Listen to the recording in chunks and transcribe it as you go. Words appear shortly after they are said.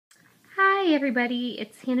Hey everybody,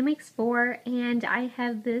 it's Hannah Makes 4, and I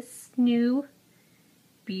have this new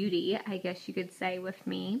beauty, I guess you could say, with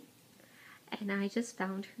me. And I just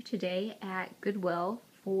found her today at Goodwill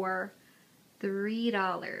for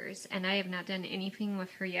 $3. And I have not done anything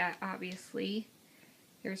with her yet, obviously.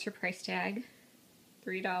 There's her price tag,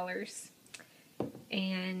 $3.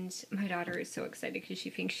 And my daughter is so excited because she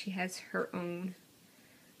thinks she has her own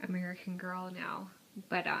American Girl now.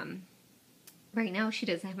 But right now she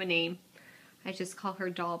doesn't have a name. I just call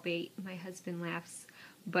her Doll Bait. My husband laughs.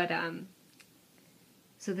 But,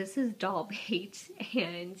 so this is Doll Bait,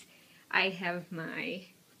 and I have my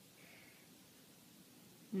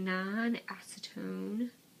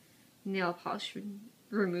non-acetone nail polish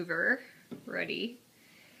remover ready.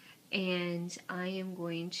 And I am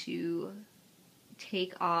going to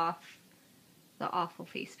take off the awful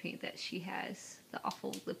face paint that she has, the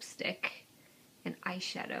awful lipstick and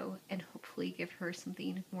eyeshadow, and hopefully give her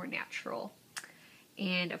something more natural.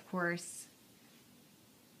 And of course,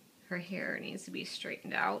 her hair needs to be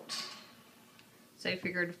straightened out. So I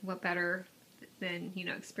figured what better than, you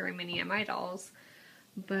know, experimenting on my dolls,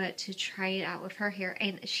 but to try it out with her hair.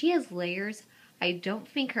 And she has layers. I don't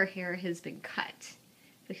think her hair has been cut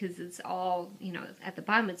because it's all, you know, at the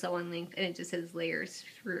bottom it's all one length and it just has layers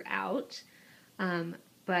throughout.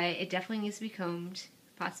 But it definitely needs to be combed,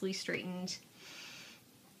 possibly straightened.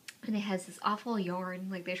 And it has this awful yarn,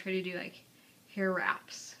 like they try to do like hair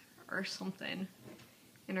wraps or something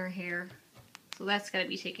in her hair. So that's got to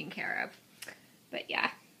be taken care of. But yeah,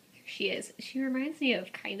 here she is. She reminds me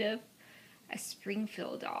of kind of a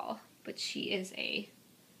Springfield doll, but she is a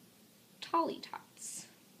Tollytots.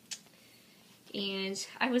 And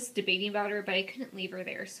I was debating about her, but I couldn't leave her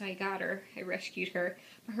there, so I got her. I rescued her.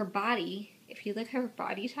 But her body, if you look at her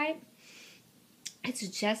body type, it's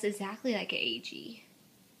just exactly like an AG.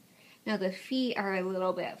 Now the feet are a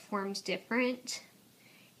little bit formed different,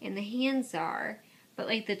 and the hands are, but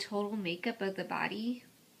like the total makeup of the body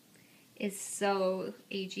is so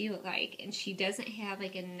AG-like, and she doesn't have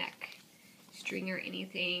like a neck string or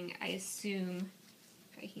anything. I assume,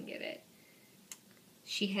 if I can get it,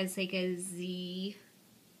 she has like a Z,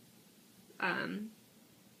 like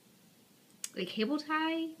cable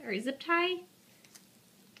tie or zip tie,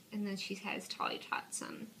 and then she has Tollytots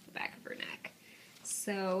on the back of her neck.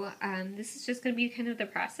 So this is just going to be kind of the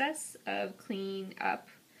process of cleaning up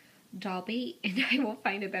Doll Bait, and I will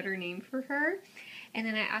find a better name for her. And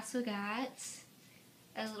then I also got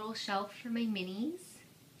a little shelf for my minis,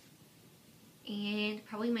 and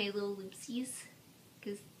probably my little loopsies,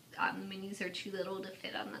 because the minis are too little to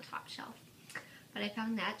fit on the top shelf. But I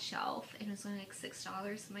found that shelf, and it was only like $6.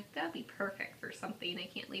 I'm like, that'd be perfect for something. I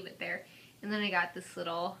can't leave it there. And then I got this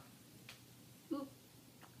little,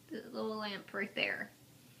 the little lamp right there.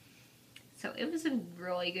 So it was a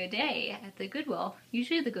really good day at the Goodwill.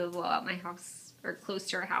 Usually the Goodwill at my house, or close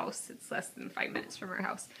to our house, it's less than 5 minutes from our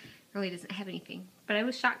house, really doesn't have anything. But I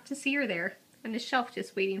was shocked to see her there on the shelf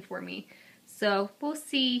just waiting for me. So we'll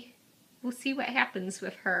see what happens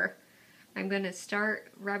with her. I'm going to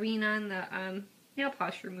start rubbing on the nail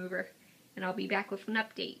polish remover, and I'll be back with an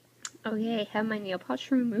update. Okay, I have my nail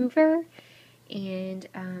polish remover and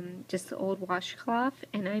just the old washcloth,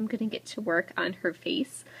 and I'm going to get to work on her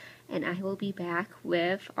face, and I will be back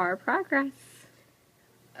with our progress.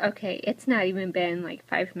 Okay, it's not even been like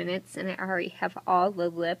 5 minutes, and I already have all the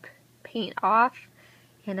lip paint off,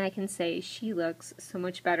 and I can say she looks so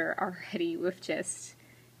much better already with just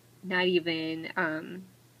not even,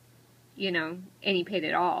 you know, any paint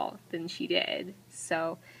at all than she did.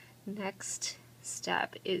 So next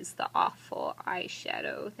step is the awful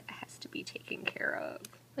eyeshadow that has to be taken care of.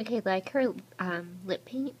 Okay, like her lip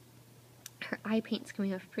paint, her eye paint's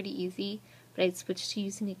coming off pretty easy, but I switched to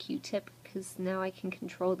using a Q-tip because now I can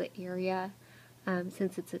control the area,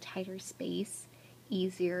 since it's a tighter space,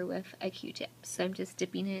 easier with a Q-tip. So I'm just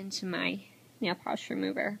dipping it into my nail polish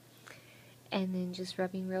remover and then just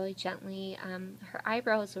rubbing really gently. Her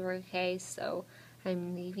eyebrows are okay, so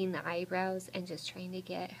I'm leaving the eyebrows and just trying to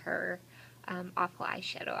get her awful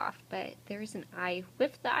eyeshadow off. But there's an eye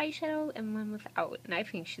with the eyeshadow and one without, and I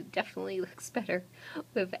think she definitely looks better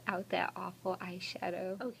without that awful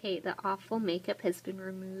eyeshadow. Okay, the awful makeup has been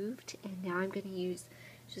removed, and now I'm going to use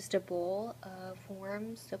just a bowl of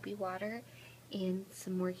warm soapy water and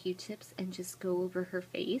some more Q-tips and just go over her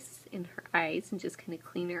face and her eyes and just kind of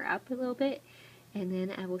clean her up a little bit, and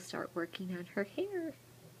then I will start working on her hair.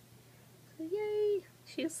 So yay!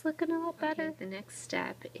 She's looking a lot better. Okay, the next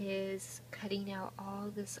step is cutting out all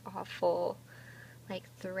this awful like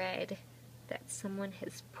thread that someone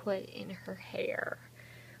has put in her hair,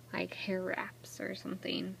 like hair wraps or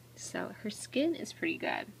something. So her skin is pretty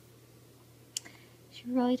good. She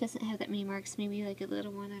really doesn't have that many marks, maybe like a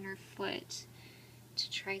little one on her foot to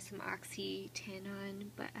try some Oxy-10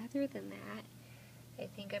 on, but other than that, I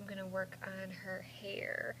think I'm going to work on her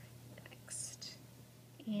hair next.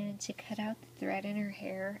 And to cut out the thread in her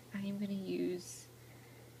hair, I'm going to use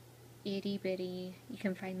itty bitty, you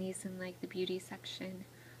can find these in like the beauty section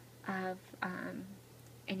of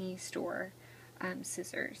any store,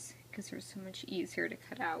 scissors, because they're so much easier to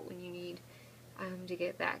cut out when you need to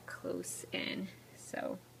get that close in.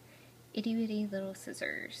 So itty bitty little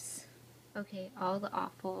scissors. Okay, all the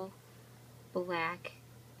awful black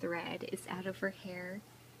thread is out of her hair,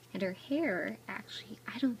 and her hair, actually,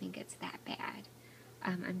 I don't think it's that bad.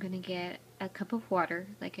 I'm going to get a cup of water,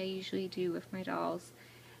 like I usually do with my dolls,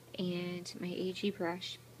 and my AG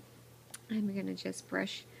brush. I'm going to just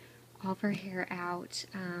brush all of her hair out,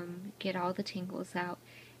 get all the tangles out,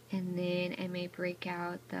 and then I may break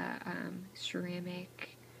out the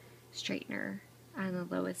ceramic straightener on the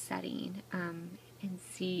lowest setting and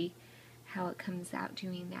see how it comes out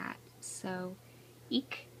doing that. So,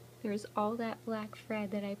 eek, there's all that black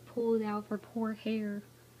thread that I pulled out of her poor hair.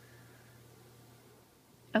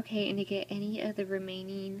 Okay, and to get any of the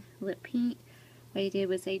remaining lip paint, what I did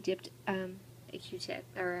was I dipped a Q-tip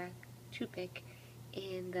or a toothpick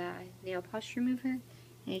in the nail polish remover,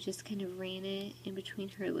 and I just kind of ran it in between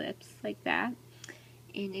her lips like that,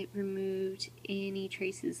 and it removed any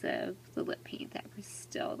traces of the lip paint that was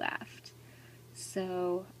still left.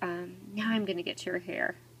 So now I'm going to get to her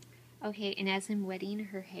hair. Okay, and as I'm wetting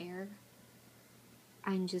her hair,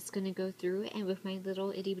 I'm just going to go through and with my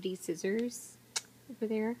little itty bitty scissors over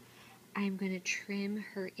there, I'm going to trim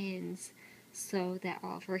her ends so that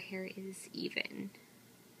all of her hair is even.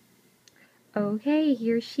 Okay,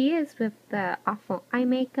 here she is with the awful eye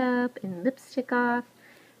makeup and lipstick off.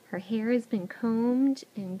 Her hair has been combed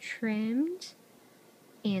and trimmed,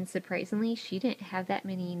 and surprisingly, she didn't have that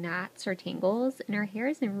many knots or tangles, and her hair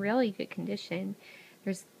is in really good condition.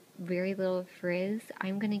 There's very little frizz.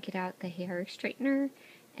 I'm going to get out the hair straightener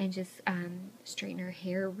and just straighten her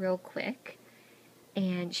hair real quick.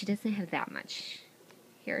 And she doesn't have that much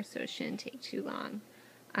hair, so it shouldn't take too long.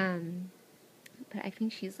 But I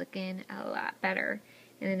think she's looking a lot better.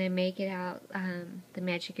 And then I may get out the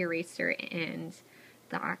magic eraser and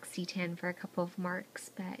the Oxy-10 for a couple of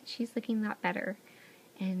marks, but she's looking a lot better.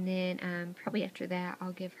 And then probably after that,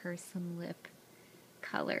 I'll give her some lip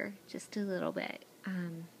color, just a little bit.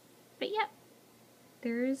 But yep,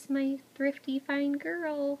 there's my thrifty fine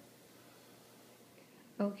girl.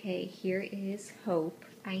 Okay, here is Hope.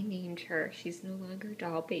 I named her. She's no longer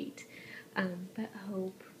doll bait, but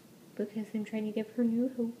Hope, because I'm trying to give her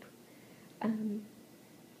new hope.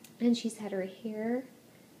 And she's had her hair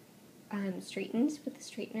straightened with the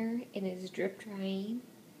straightener and is drip drying.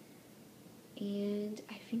 And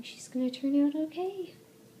I think she's going to turn out okay.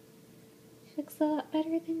 She looks a lot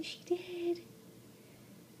better than she did.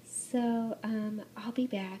 So I'll be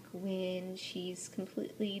back when she's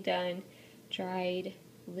completely done, dried,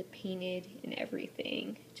 lip painted, and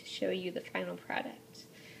everything to show you the final product.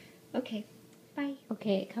 Okay, bye.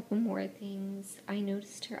 Okay, a couple more things. I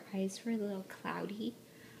noticed her eyes were a little cloudy,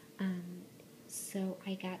 so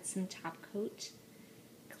I got some top coat,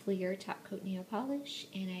 clear top coat nail polish,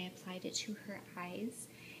 and I applied it to her eyes.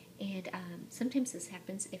 And sometimes this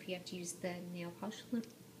happens if you have to use the nail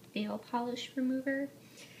polish remover.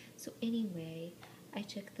 So anyway, I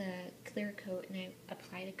took the clear coat and I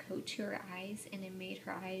applied a coat to her eyes, and it made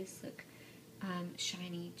her eyes look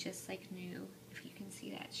shiny, just like new, if you can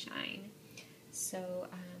see that shine. So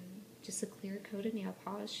just a clear coat of nail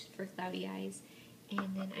polish for cloudy eyes,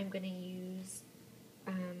 and then I'm going to use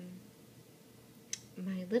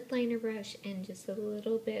my lip liner brush and just a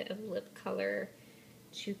little bit of lip color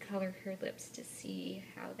to color her lips to see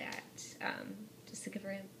how that, just to give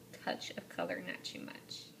her a touch of color, not too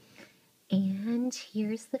much. And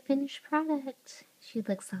here's the finished product. She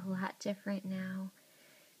looks a lot different now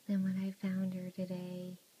than when I found her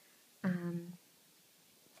today.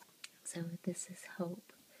 So this is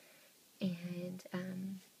Hope, and I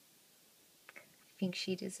think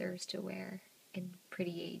she deserves to wear a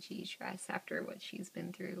pretty AG dress after what she's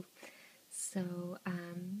been through. So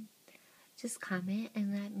just comment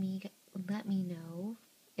and let me know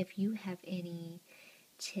if you have any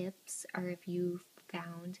tips or if you've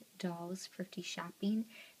found dolls thrifty shopping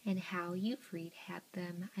and how you've rehabbed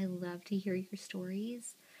them. I love to hear your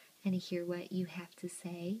stories and to hear what you have to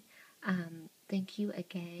say. Thank you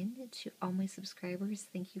again to all my subscribers.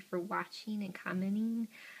 Thank you for watching and commenting.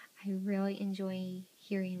 I really enjoy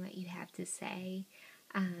hearing what you have to say.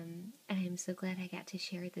 And I'm so glad I got to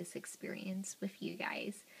share this experience with you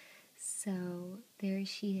guys. So there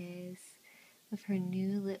she is, with her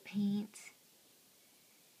new lip paint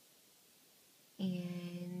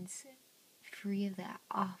and free of that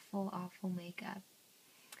awful makeup.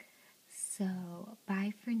 So,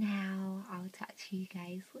 bye for now. I'll talk to you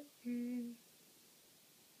guys later.